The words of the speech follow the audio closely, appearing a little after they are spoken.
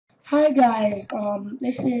Hi guys,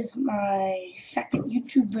 this is my second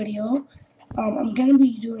YouTube video. I'm gonna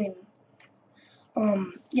be doing,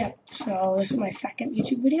 so this is my second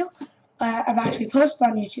YouTube video. I've actually posted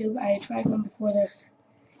on YouTube. I tried one before this.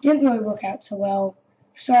 Didn't really work out so well.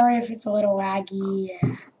 Sorry if it's a little laggy.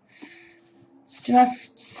 It's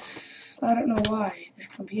just, I don't know why. This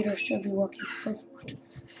computer should be working perfect.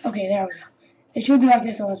 Okay, there we go. It should be like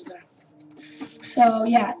this all the time. So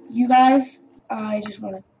yeah, you guys, I just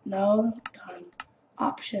want to know,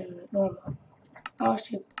 option normal.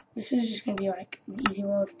 Actually, this is just gonna be like an easy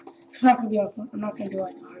mode. It's not gonna be like, I'm not gonna do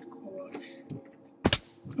like the hardcore mode.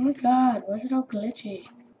 Oh my god, why is it all glitchy?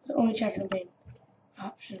 Let me check something.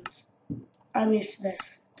 Options. I'm used to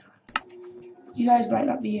this. You guys might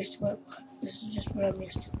not be used to it, but this is just what I'm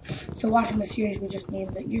used to. So watching the series would just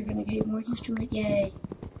mean that you're gonna get more used to it. Yay!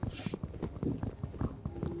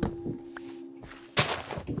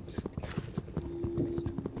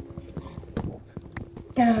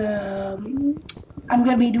 I'm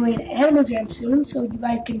gonna be doing an Animal Jam soon, so you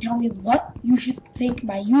guys can tell me what you should think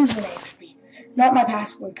my username should be, not my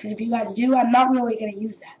password. Because if you guys do, I'm not really gonna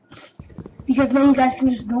use that, because then you guys can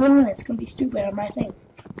just go in and it's gonna be stupid on my thing.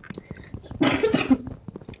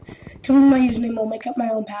 Tell me my username. I'll make up my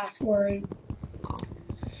own password.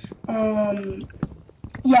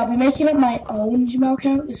 Yeah, I'll be making up my own Gmail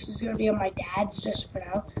account. This is gonna be on my dad's just for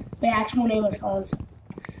now. My actual name is Colin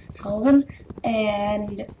Sullivan,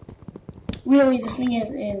 and really the thing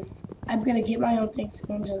is I'm gonna get my own things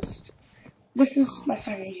and just, this is my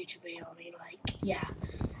second YouTube video. I mean, like, yeah.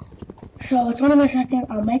 So it's only my second.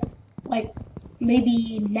 I'll make like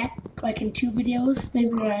maybe in 2 videos. Maybe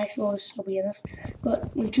my next one will still be in this, but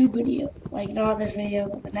in 2 videos, like not this video,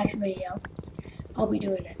 but the next video, I'll be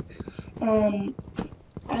doing it. I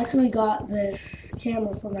actually got this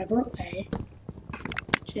camera for my birthday,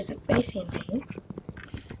 which isn't facing me,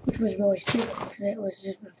 which was really stupid because it was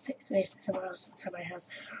just facing someone else inside my house.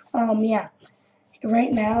 Yeah.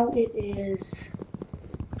 Right now it is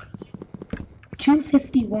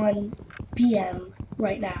 2:51 p.m.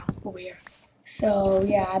 right now over here. So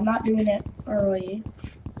yeah, I'm not doing it early.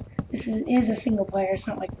 This is a single player. It's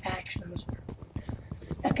not like factions or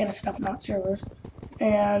that kind of stuff, not servers.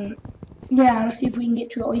 And yeah, let's see if we can get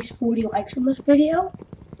to at least 40 likes on this video.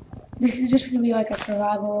 This is just gonna be like a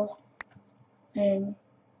survival thing.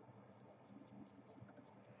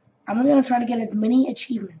 I'm gonna try to get as many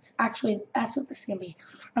achievements. Actually, that's what this is gonna be.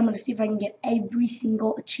 I'm gonna see if I can get every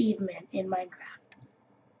single achievement in Minecraft.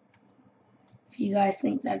 If you guys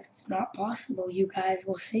think that it's not possible, you guys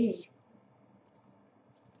will see.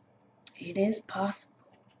 It is possible.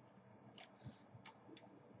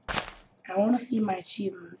 I want to see my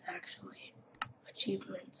achievements, actually.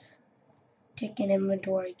 Achievements. Taking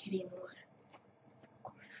inventory, getting wood.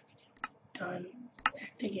 Done.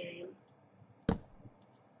 Back to game.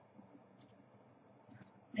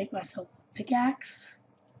 Make myself a pickaxe.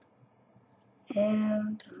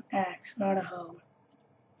 And an axe, not a hoe.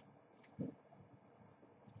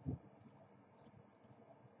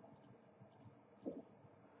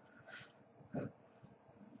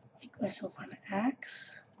 Make myself an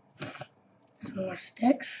axe. Some more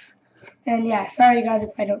sticks. And yeah, sorry guys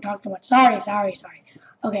if I don't talk too much. Sorry.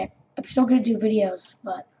 Okay, I'm still gonna do videos,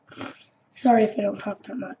 but sorry if I don't talk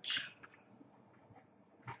that much.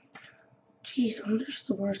 Jeez, I'm just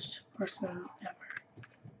the worst person ever.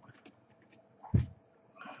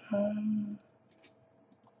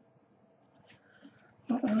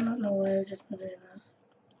 I don't know why I just put it in this.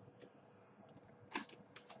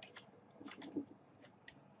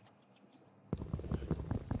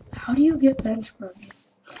 How do you get benchmarking?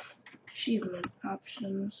 Achievement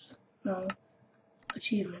options. No.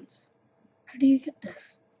 Achievements. How do you get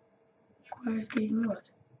this? Requires getting wood.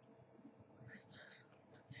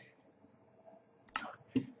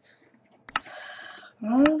 I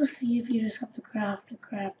want to see if you just have to craft a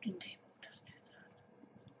crafting table. Just do that.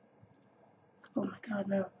 Oh my god,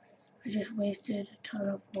 no. I just wasted a ton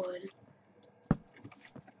of wood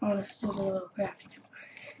on a stupid little crafting table.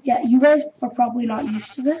 Yeah, you guys are probably not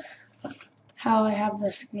used to this, how I have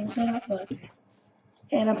the screen set up, but,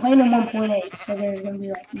 and I'm playing in 1.8, so there's going to be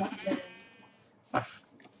like nothing.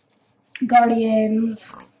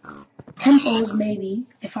 Guardians, temples maybe,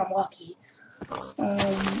 if I'm lucky.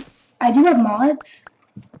 I do have mods,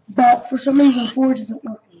 but for some reason Forge isn't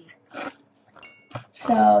working.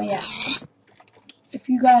 So yeah, if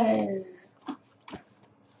you guys,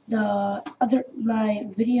 my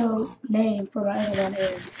video name for my other one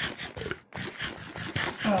is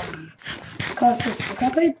Colin,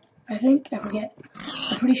 I think, I forget.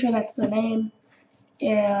 I'm pretty sure that's the name.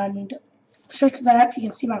 And search that up, you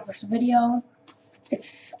can see my first video.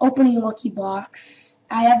 It's opening Lucky Blocks.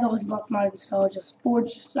 I have the Lucky Block mod installed,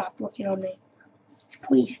 Forge just stopped working on me. It's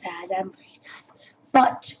pretty sad, I'm pretty sad.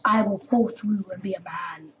 But I will pull through and be a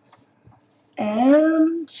man.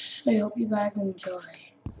 And I hope you guys enjoy.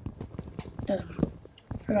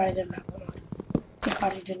 Forgot I didn't have one on.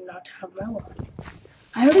 Forgot I did not have my one.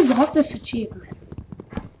 I already got this achievement.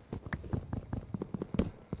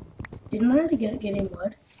 Didn't I already get it getting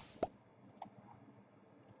wood?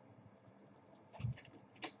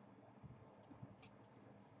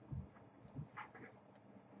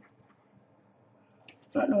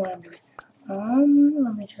 I don't know what I'm doing.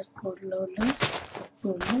 Let me just go to load this.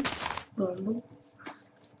 Boom, boom, boom, boom.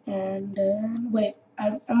 And then, wait,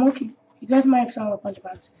 I'm looking. You guys might have saw a bunch of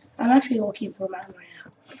bugs. I'm actually looking for a mountain right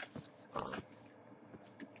now.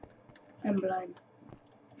 I'm blind.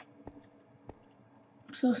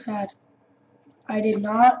 I'm so sad. I did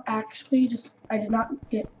not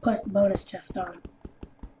get plus bonus chest on.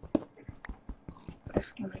 I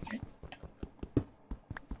just want to get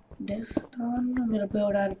this done. I'm gonna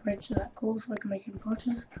build out a bridge to that cool so I can make it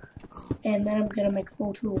torches. And then I'm gonna make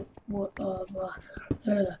full tool of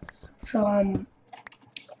some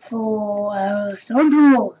full stone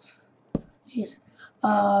tools. Jeez.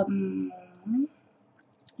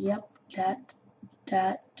 Yep, that,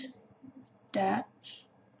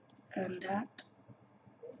 and that.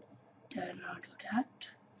 Then I'll do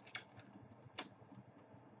that.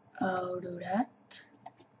 I'll do that.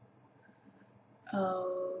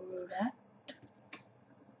 I'll do that.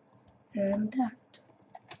 And that.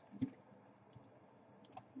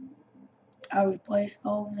 I'll replace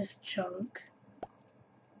all of this junk.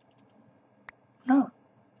 No.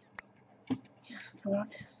 Yes, I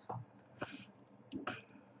want this.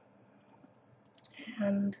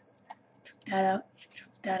 And check that out, check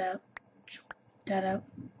that out, check that out,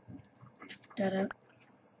 check that out.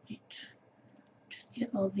 Wait. Just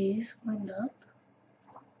get all these lined up.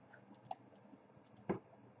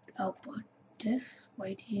 I'll put this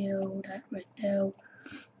right here, that right there,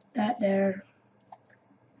 that there,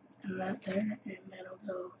 and that there, and then I'll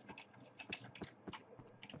go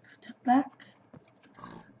step back.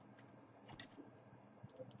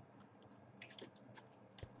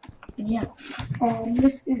 And yeah,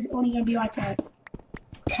 this is only gonna be like a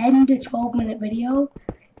 10 to 12 minute video.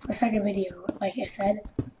 It's my second video, like I said.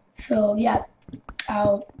 So yeah,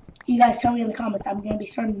 you guys tell me in the comments. I'm gonna be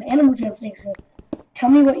starting the animal gym thing soon. Tell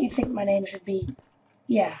me what you think my name should be.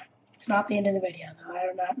 Yeah, it's not the end of the video though. I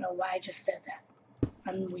do not know why I just said that.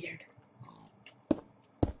 I'm weird.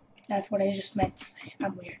 That's what I just meant to say.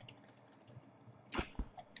 I'm weird.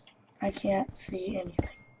 I can't see anything.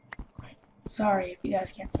 Sorry if you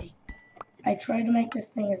guys can't see. I tried to make this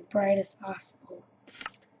thing as bright as possible.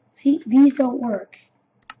 See, these don't work.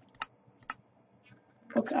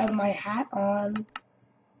 Look, I have my hat on.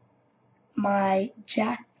 I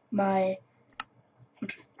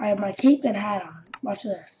have my cape and hat on. Watch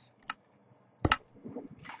this.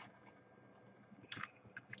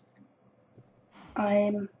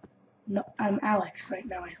 I'm Alex right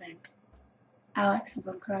now, I think. Alex, if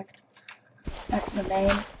I'm correct. That's the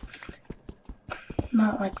name.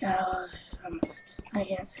 Not like I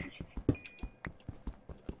can't say anything.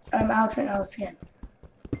 I'm Alex right now with skin.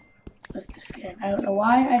 That's the skin. I don't know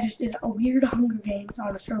why. I just did a weird Hunger Games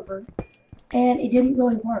on a server, and it didn't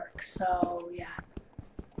really work. So yeah.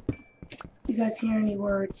 You guys hear any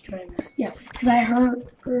words during this? Yeah, because I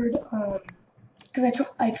because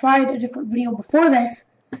I tried a different video before this,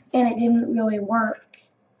 and it didn't really work.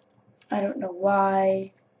 I don't know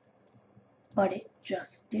why, but it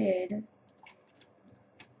just did.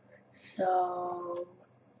 So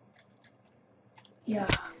yeah,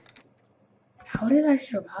 how did I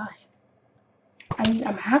survive? I mean,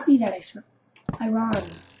 I'm happy that I run.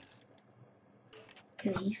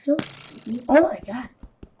 Can he still? Oh my god.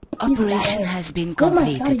 Operation has been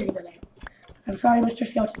completed. Oh my god, he's a good aim. I'm sorry, Mr.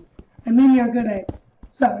 Skeleton. I mean, you're a good aim.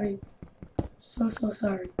 Sorry. So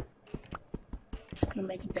sorry. Just gonna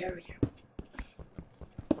make a barrier.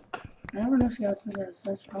 I never know skeletons have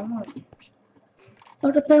such strong range.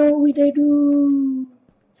 What the hell we they do?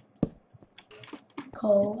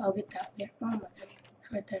 Coal, I'll get that there. Oh my god,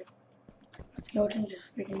 it's right there. The skeleton's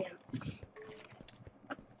just freaking me out.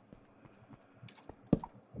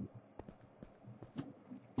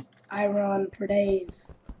 I run for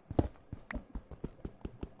days.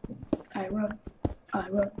 I run.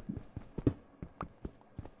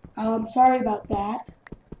 Sorry about that.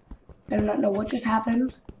 I do not know what just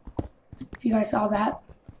happened. If you guys saw that,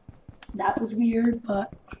 that was weird,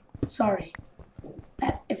 but sorry.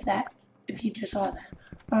 If you just saw that.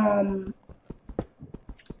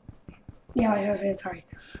 Yeah, like I was saying, sorry.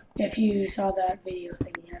 If you saw that video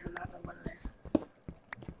thingy, I do not know what it is.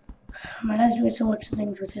 My dad's doing so much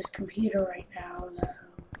things with his computer right now,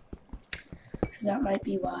 so that might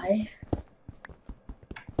be why.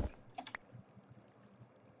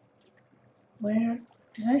 Where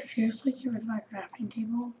did I seriously get rid of my crafting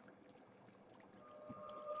table?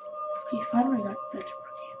 Okay, finally got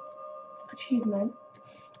benchmarking achievement.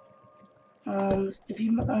 If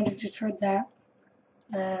you might have just heard that,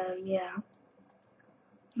 then yeah,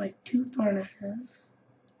 like 2 furnaces.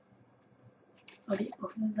 I'll get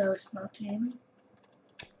both of those smelting.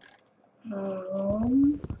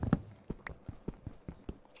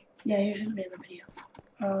 Yeah, he shouldn't be in the video.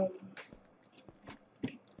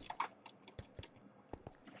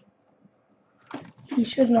 He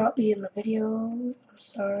should not be in the video. I'm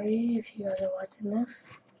sorry if you guys are watching this.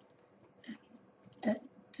 That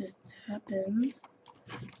just happened.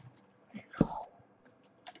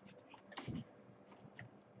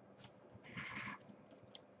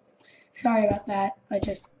 Sorry about that. I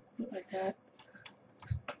just went like that.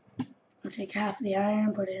 I'll take half the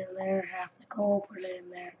iron, put it in there, half the coal, put it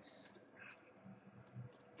in there.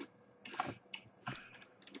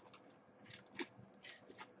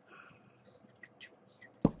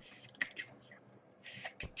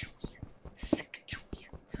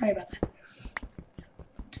 Sorry about that.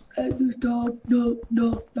 No.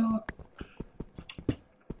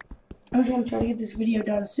 I'm just gonna try to get this video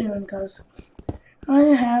done soon because I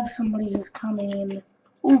have somebody who's coming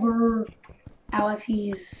over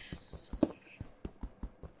Alex's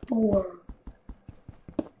 4,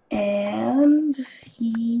 and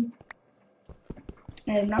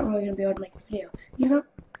I'm not really gonna be able to make a video.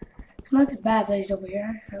 It's not as bad that he's over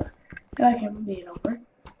here. I like him being over.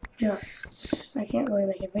 Just I can't really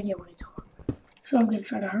make a video when he's over. So I'm gonna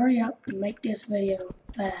try to hurry up and make this video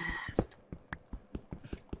fast.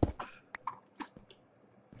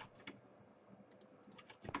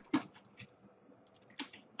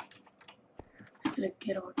 I'm gonna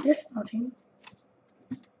get all this smelting.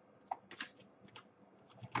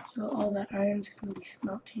 So all that iron's gonna be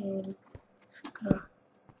smelting.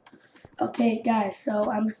 Okay guys,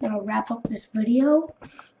 so I'm just gonna wrap up this video.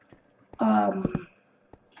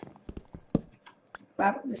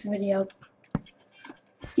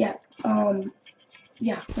 Yeah,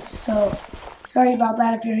 yeah, so sorry about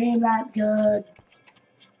that if you're hearing that. Good.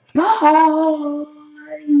 Bye.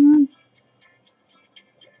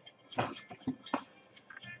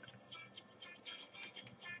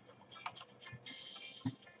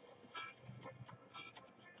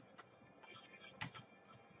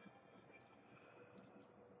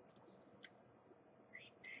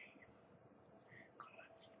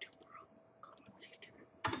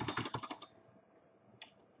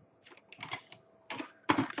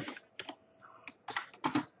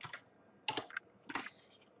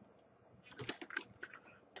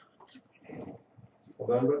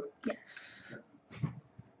 November? Yes.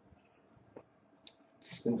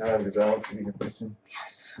 Spend time because I want to be your person.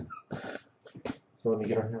 Yes. So let me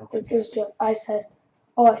get on here. It was just, I said,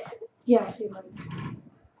 yeah, 300.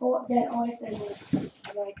 Oh, then all I said was,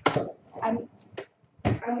 I'm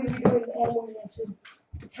going to be doing the animal reaction.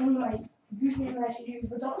 Tell me my username and I should use,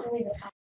 but don't tell me the